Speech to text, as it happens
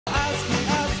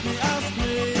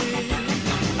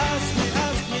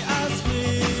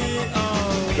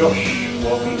Josh,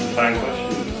 welcome to Fan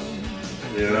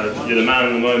Questions. You're the man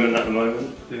of the moment at the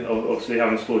moment. Yeah. Obviously,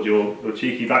 having scored your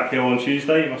cheeky back heel on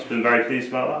Tuesday, you must have been very pleased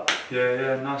about that.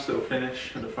 Yeah, nice little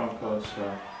finish at the front post.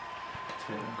 So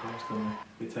take them goals, don't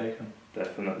we? We take them.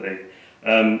 Definitely.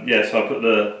 So I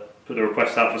put the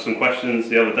request out for some questions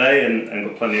the other day and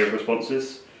got plenty of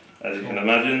responses, as you can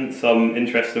imagine. Some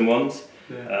interesting ones.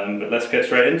 Yeah. But let's get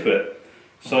straight into it.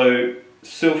 So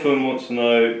Silpham wants to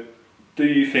know, do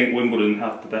you think Wimbledon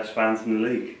have the best fans in the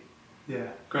league? Yeah,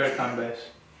 great fan base.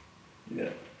 Yeah.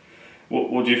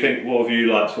 What do you think? What have you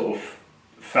sort of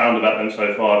found about them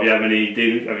so far? Have you had many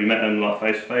dealings? Have you met them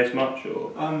face to face much?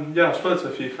 Or? Yeah, I've spoken to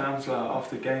a few fans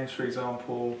after games, for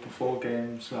example, before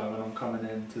games, when I'm coming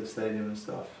into the stadium and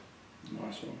stuff.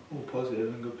 Nice one. All positive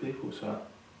and good people, so.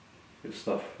 Good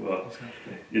stuff. Well,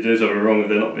 exactly. You're doing something wrong if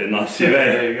they're not being nice to you.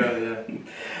 There you go.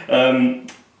 Yeah.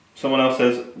 Someone else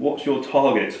says, what's your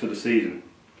targets for the season?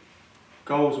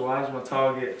 Goals wise, my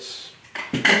targets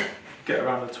get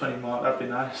around the 20 mark. That'd be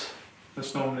nice.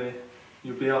 That's normally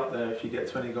you'll be up there if you get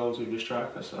 20 goals with your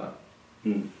striker. So.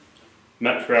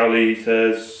 Matt Rowley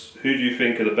says, who do you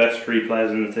think are the best three players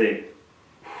in the team?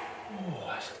 Oh,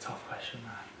 that's a tough question,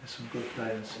 man. There's some good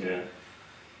players.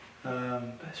 Yeah.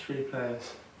 Best three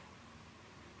players.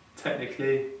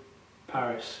 Technically,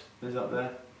 Paris is up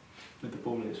there with the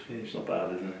ball at his feet. It's not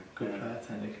bad, isn't it? Good player,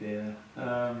 technically,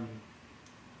 yeah.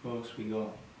 Who else we got?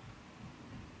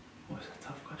 Oh, it's a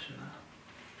tough question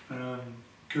now.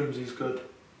 Coombsy's good.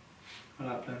 I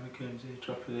like playing with Coombsy,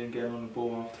 dropping in, getting on the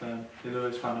ball half turn. He'll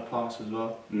always find a pass as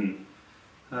well.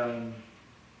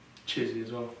 Chizzy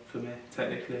as well, for me,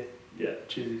 technically. Yeah.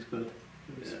 Chizzy's good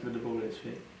with the ball at his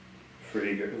feet.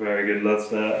 Very good lads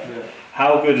there. Yeah.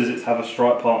 How good is it to have a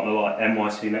strike partner like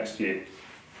NYC next to you?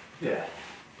 Yeah.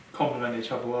 Complement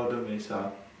each other well, don't we?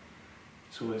 So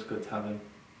it's always good to have him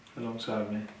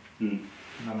alongside me. And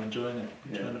I'm enjoying it,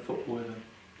 enjoying the football with him.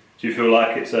 Do you feel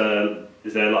like is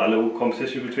there like a little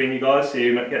competition between you guys, see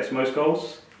who gets the most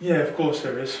goals? Yeah, of course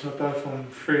there is. We're both on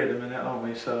 3 at the minute, aren't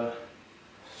we? So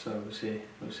we'll see.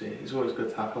 It's always good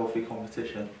to have healthy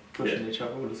competition, pushing each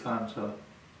other all the time. So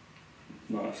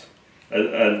nice.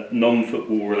 A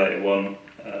non-football related one.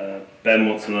 Ben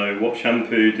wants to know, what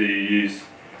shampoo do you use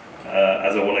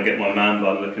as I want to get my man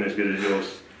bun looking as good as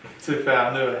yours? To be fair,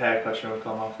 I knew a hair question would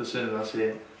come off as soon as I see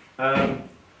it. I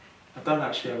don't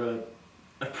actually have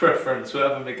a preference.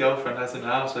 Whatever my girlfriend has in the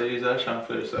house, I use her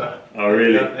shampoo. So. Oh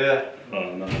really? Yeah.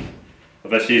 Oh nice. I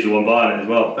bet she's the one buying it as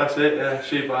well. That's it. Yeah,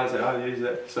 she buys it, I use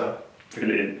it. So.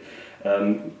 Brilliant.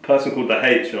 Person called the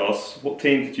H asks, what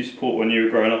team did you support when you were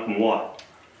growing up and why?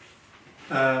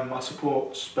 I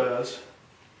support Spurs.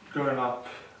 Growing up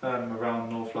around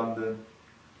North London,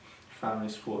 family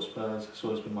support Spurs. It's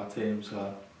always been my team,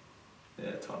 so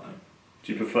yeah, Tottenham.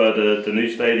 Do you prefer the new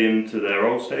stadium to their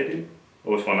old stadium? I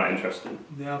always find that interesting.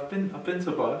 Yeah, I've been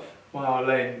to both. While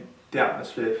Lane, the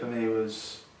atmosphere for me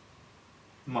was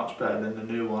much better than the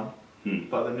new one.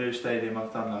 But the new stadium,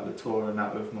 I've done like the tour and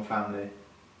that with my family.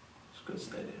 It's a good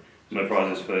stadium. No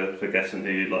prizes for guessing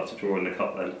who you'd like to draw in the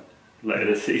cup then later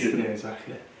this season. Yeah,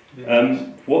 exactly.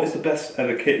 What is the best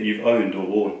ever kit you've owned or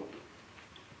worn?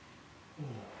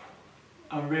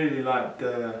 I really like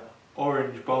the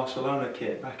orange Barcelona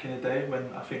kit back in the day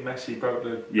when I think Messi broke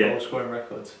the goal scoring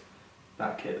records.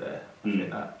 That kit there, I think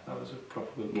that was a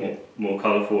proper good kit. More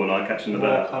colourful and eye-catching than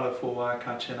that. More colourful,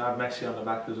 eye-catching. I had Messi on the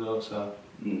back as well, so.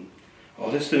 Oh,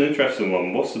 this is an interesting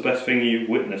one. What's the best thing you've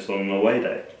witnessed on an away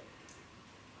day?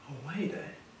 Away day?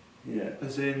 Yeah.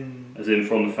 As in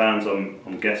from the fans,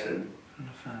 I'm guessing. From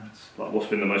the fans. Like, what's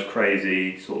been the most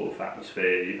crazy sort of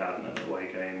atmosphere you've had in an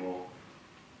away game, or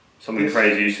something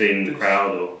crazy you've seen in the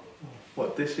crowd, or?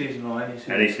 What, this season or any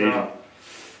season? Any season.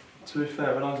 To be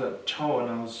fair, when I was at Charlton,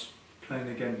 I was playing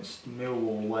against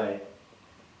Millwall away,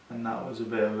 and that was a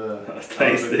bit of a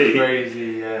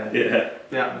crazy. The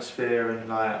atmosphere, and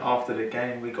like after the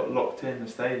game, we got locked in the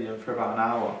stadium for about an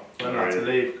hour. We had to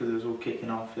leave because it was all kicking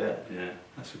off. Yeah.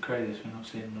 That's the craziest thing I've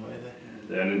seen in the way there. Yeah,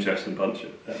 they're an interesting bunch.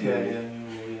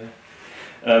 Millwall,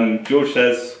 yeah. George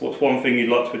says, what's one thing you'd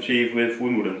like to achieve with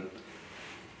Wimbledon?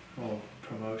 Oh,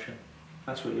 promotion.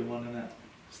 That's what you want, isn't it?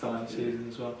 Starting the season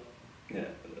as well.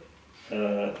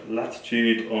 Yeah.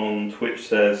 Latitude on Twitch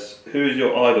says, who is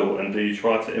your idol and do you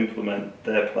try to implement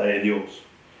their play in yours?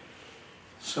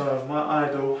 So my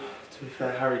idol, to be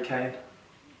fair, Harry Kane.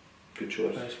 Good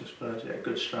choice. Plays for Spurs, yeah,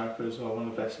 good striker as well, one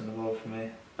of the best in the world for me.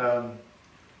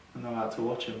 And I like to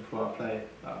watch him before I play.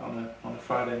 On a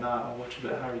Friday night, I watch a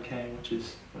bit of Harry Kane, watch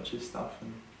his stuff,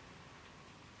 and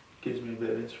gives me a bit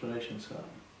of inspiration. So.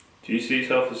 Do you see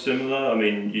yourself as similar? I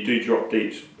mean, you do drop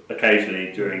deep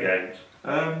occasionally during games.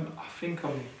 I think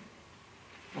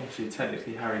obviously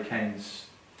technically Harry Kane's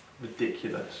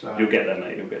ridiculous. You'll get there,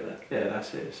 mate. You'll get there. Yeah,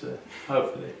 that's it. So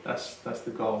hopefully that's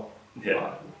the goal. Yeah.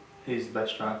 But he's the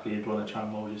best striker. You'd want to try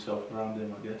and mould yourself around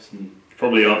him, I guess.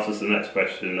 Probably answers the next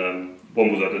question.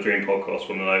 One was at the Dream podcast. Want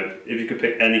to know if you could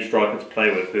pick any striker to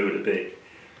play with, who would it be?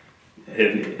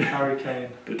 Him. Harry Kane.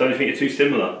 But don't you think you're too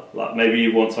similar? Like maybe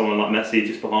you want someone like Messi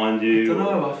just behind you? I don't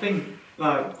know. I think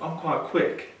like I'm quite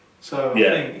quick, so I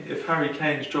think if Harry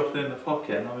Kane's dropping in the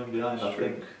pocket and I'm in behind, I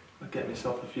think I'd get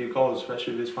myself a few goals,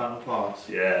 especially with his final pass.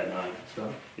 Yeah, no.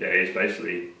 So yeah, he's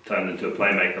basically turned into a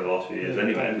playmaker the last few years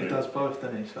anyway. He does both,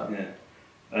 doesn't he? So.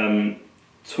 Yeah.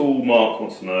 Tall Mark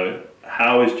wants to know,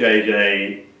 how is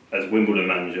JJ as Wimbledon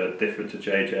manager different to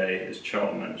JJ as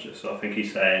Charlton manager? So I think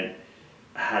he's saying,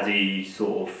 has he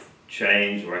sort of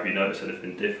changed, or have you noticed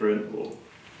anything different? Or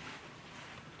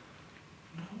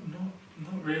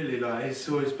not really. Like it's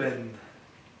always been,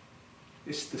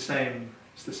 it's the same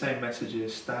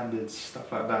messages, standards, stuff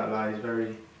like that. Like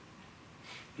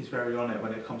he's very on it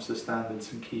when it comes to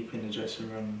standards and keeping the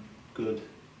dressing room good,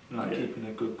 and keeping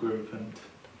a good group, and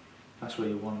that's what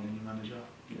you want in your manager.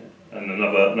 Yeah. And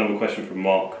another question from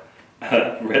Mark: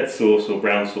 red sauce or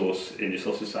brown sauce in your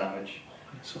sausage sandwich?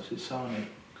 Sausage salami,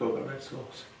 go with red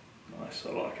sauce. Nice,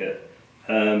 I like it.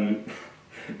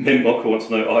 Min Mocker wants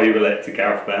to know, are you related to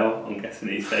Gareth Bale? I'm guessing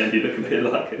he's saying you look a bit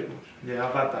like him. Yeah,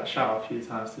 I've had that shout a few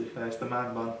times, to be fair. It's the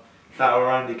man bun. That or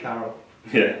Andy Carroll.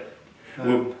 Yeah.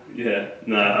 Well, yeah.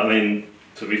 No, I mean,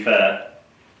 to be fair,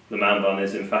 the man bun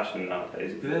is in fashion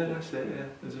nowadays. Yeah, that's it, yeah.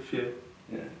 There's a few.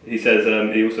 Yeah. He says.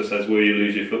 He also says, will you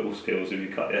lose your football skills if you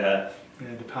cut your hair?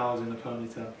 Yeah, the power's in the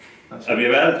ponytail. Have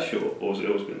you ever had it short, or has it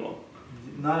always been long?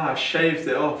 Nah, I shaved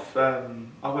it off. I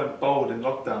went bald in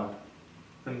lockdown,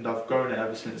 and I've grown it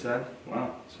ever since then.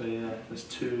 Wow. So yeah, it's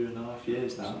 2.5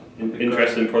 years now.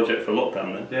 Interesting project for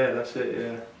lockdown then. Yeah, that's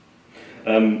it,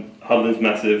 yeah. Hudlin's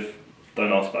massive,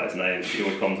 don't ask about his name, he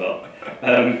always comes up.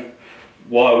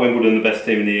 Why are Wimbledon the best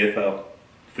team in the EFL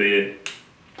for you?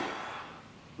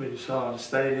 We just are, the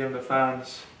stadium, the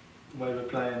fans, the way we're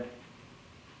playing.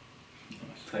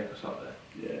 Nice. Take us up there.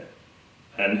 Yeah.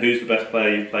 And who's the best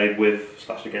player you've played with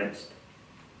 / against?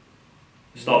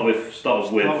 Start with.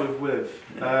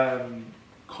 Yeah.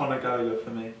 Conor Gallagher for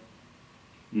me.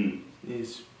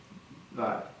 He's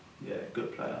like,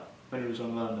 good player. When he was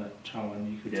on loan at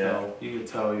Charlton, you could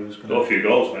tell he was going to. Got a few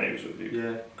goals when he was with you.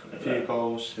 Yeah, a few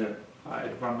goals. Yeah.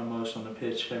 He'd run the most on the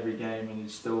pitch every game, and he'd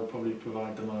still probably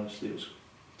provide the most. He was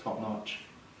top notch.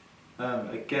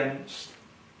 Against,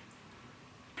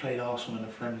 played Arsenal in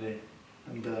a friendly,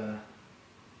 and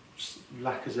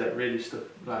Lacazette really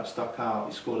stuck out.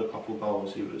 He scored a couple of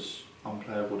goals. He was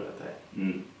unplayable that day.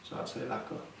 So I'd say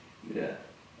Lacazette.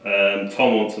 Yeah.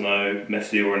 Tom wants to know,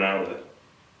 Messi or Ronaldo?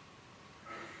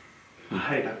 I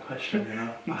hate that question, you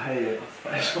know. I hate it.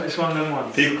 It's one of them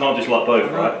ones. People can't just like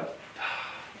both, right?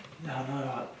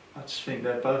 No, I just think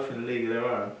they're both in the league of their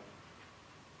own.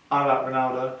 I like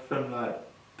Ronaldo from like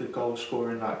the goal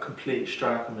scoring, like complete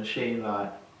striker machine,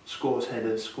 like scores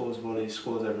headers, scores volleys,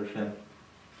 scores everything.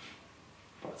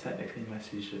 But technically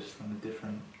Messi's just on a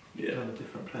different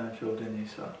playing field, isn't he?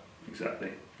 So.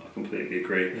 Exactly, I completely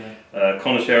agree. Yeah.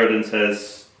 Connor Sheridan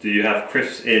says, do you have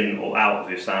crisps in or out of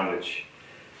your sandwich?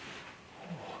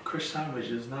 Oh, crisp sandwich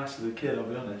is nice as a kid, I'll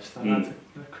be honest. I like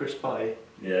a crisp pie.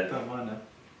 Yeah. Don't mind them.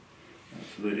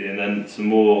 Absolutely, and then some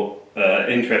more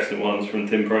interesting ones from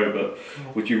Tim Pro, but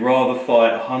would you rather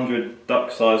fight 100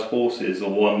 duck-sized horses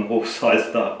or one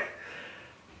horse-sized duck?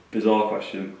 Bizarre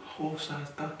question.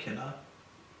 Horse-sized duck, you know?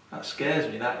 That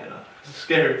scares me, that, you know? It's a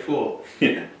scary thought.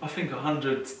 Yeah. I think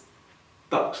 100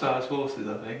 duck-sized horses,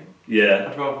 I think. Yeah.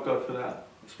 I'd rather go for that.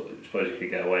 I suppose you could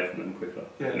get away from them quicker.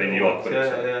 Yeah, I mean, you are quick.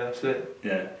 Yeah, yeah, that's it.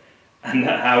 Yeah. And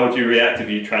how would you react if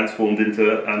you transformed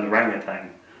into an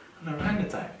orangutan? An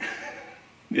orangutan?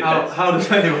 Yes. How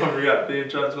does anyone react being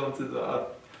transformed into that?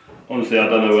 Honestly, I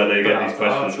don't know where they get these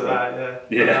questions from.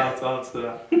 Yeah. How to answer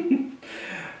that.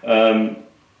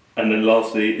 And then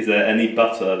lastly, is there any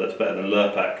butter that's better than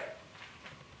Lurpak?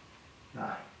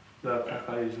 Nah, Lurpak,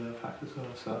 I use Lurpak as well,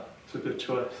 so it's a good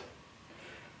choice.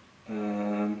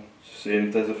 Just seeing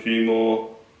if there's a few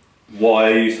more.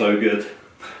 Why are you so good?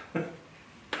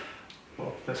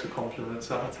 Well, that's a compliment,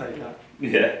 so I'll take that.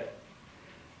 Yeah.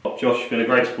 Josh, it's been a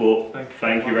great sport.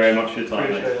 Thank you very much for your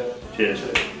time. Appreciate it. Cheers.